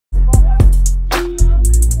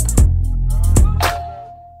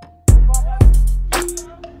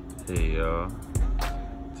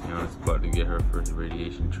get her first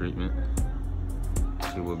radiation treatment.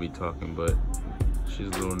 She will be talking, but she's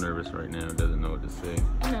a little nervous right now, doesn't know what to say.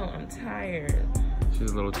 No, I'm tired. She's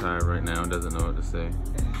a little tired right now, doesn't know what to say.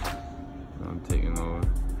 I'm taking over.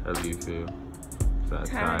 How do you feel?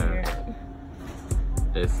 Tired.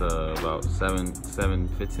 It's about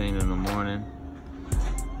 7:15 in the morning.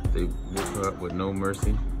 They woke her up with no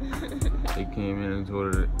mercy. They came in and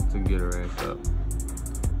told her to get her ass up.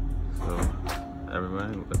 So,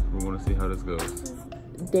 everybody, we want to see how this goes.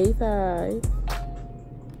 Day 5.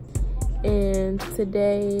 And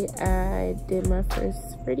today I did my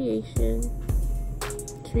first radiation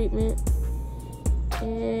treatment.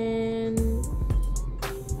 And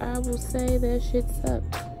I will say that shit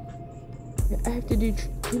sucked. I have to do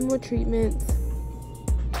 2 more treatments.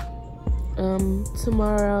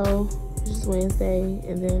 Tomorrow, which is Wednesday,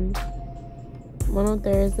 and then one on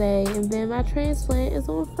Thursday, and then my transplant is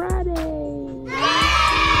on Friday.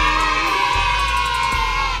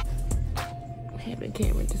 Having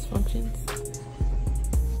camera dysfunctions.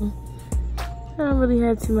 I don't really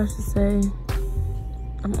have too much to say.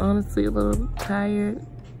 I'm honestly a little tired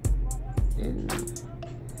and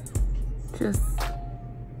just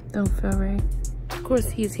don't feel right. Of course,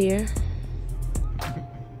 he's here.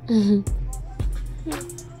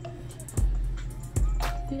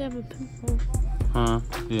 You have a pimple. Huh?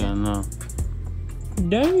 Yeah, no.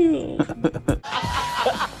 Damn.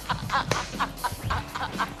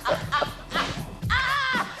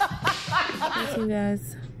 Listen,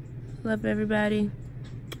 guys. Love everybody.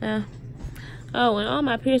 Oh, and all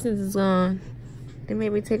my piercings is gone. They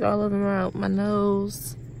made me take all of them out. My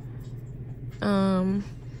nose.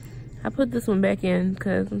 I put this one back in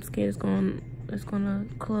because I'm scared it's gonna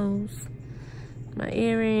close. My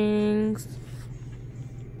earrings.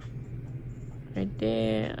 Right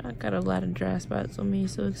there. I got a lot of dry spots on me,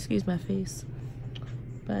 so excuse my face.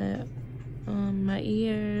 But my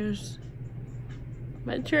ears,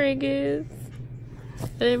 my triggers. I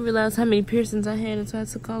didn't realize how many piercings I had until I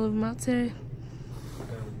took all of them out today.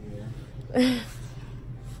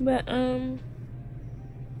 But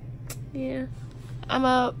yeah, I'm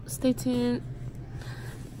out. Stay tuned.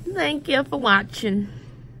 Thank you for watching.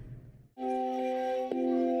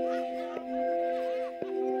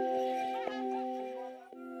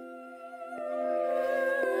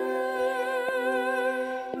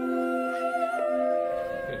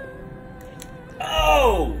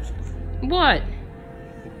 Oh! What?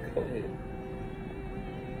 Go ahead.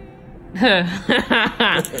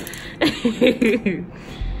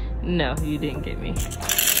 No, you didn't get me.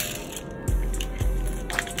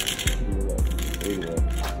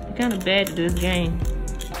 You're kind of bad at this game.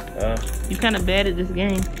 You're kind of bad at this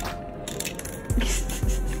game.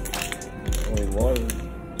 Only one.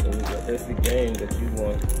 That's the game that you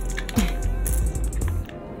won.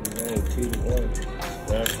 You won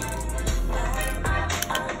 2-1.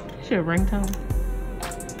 It's your ringtone.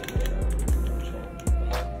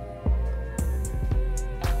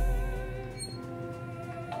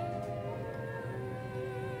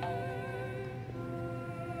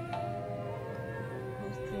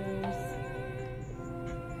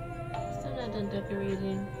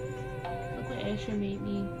 Decorating. Look what Asher made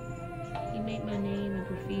me. He made my name in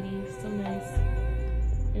graffiti. So nice.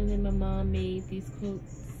 And then my mom made these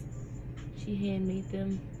quotes. She handmade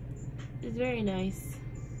them. It's very nice.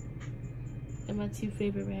 And my 2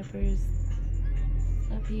 favorite rappers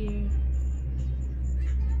up here.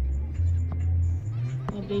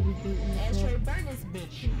 My baby boot in the Asher, burn this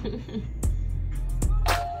bitch.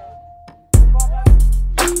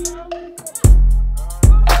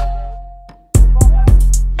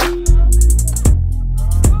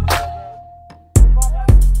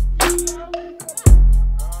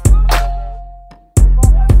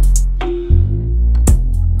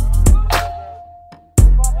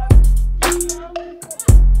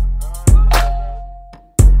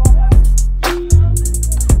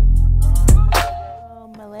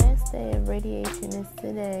 Radiation is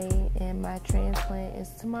today and my transplant is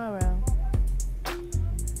tomorrow.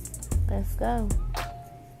 Let's go.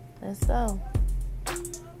 Let's go.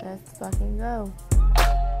 Let's fucking go.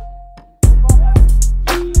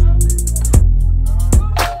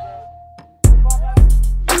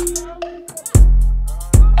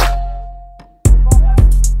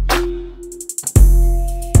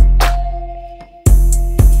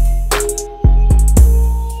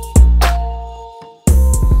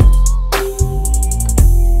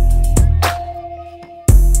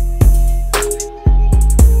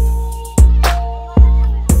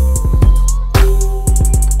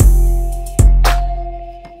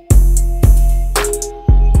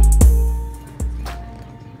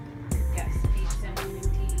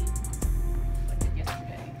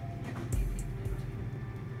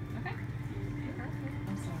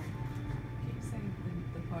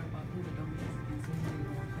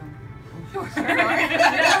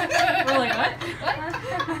 We're like, what?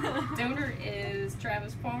 Donor is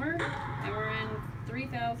Travis Palmer, and we're in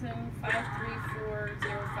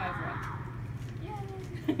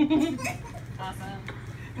 3,534,051. Yay! Awesome.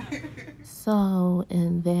 So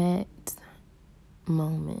in that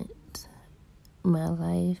moment, my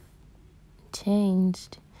life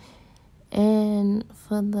changed. And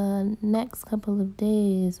for the next couple of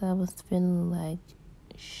days, I was feeling like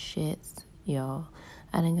shit, y'all.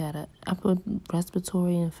 I done got a upper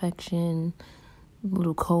respiratory infection,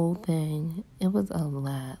 little cold thing. It was a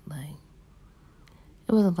lot, like,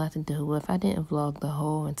 it was a lot to deal with. I didn't vlog the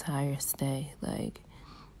whole entire stay. Like,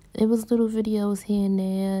 it was little videos here and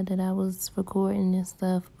there that I was recording and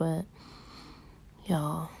stuff, but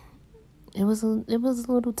y'all, it was a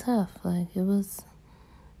little tough. Like, it was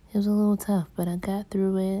a little tough, but I got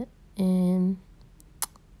through it, and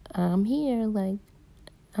I'm here. Like,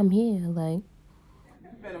 I'm here. Like,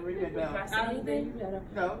 better ring that bell. Anything?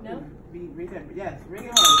 No. No? Ring that. Yes, ring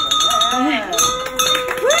it hard.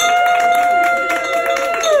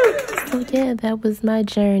 so yeah, that was my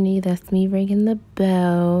journey. That's me ringing the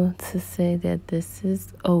bell to say that this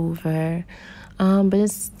is over. But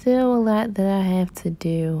it's still a lot that I have to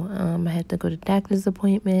do. I have to go to doctor's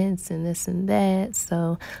appointments and this and that.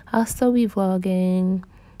 So I'll still be vlogging,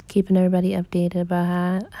 keeping everybody updated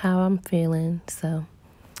about how I'm feeling. So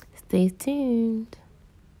stay tuned.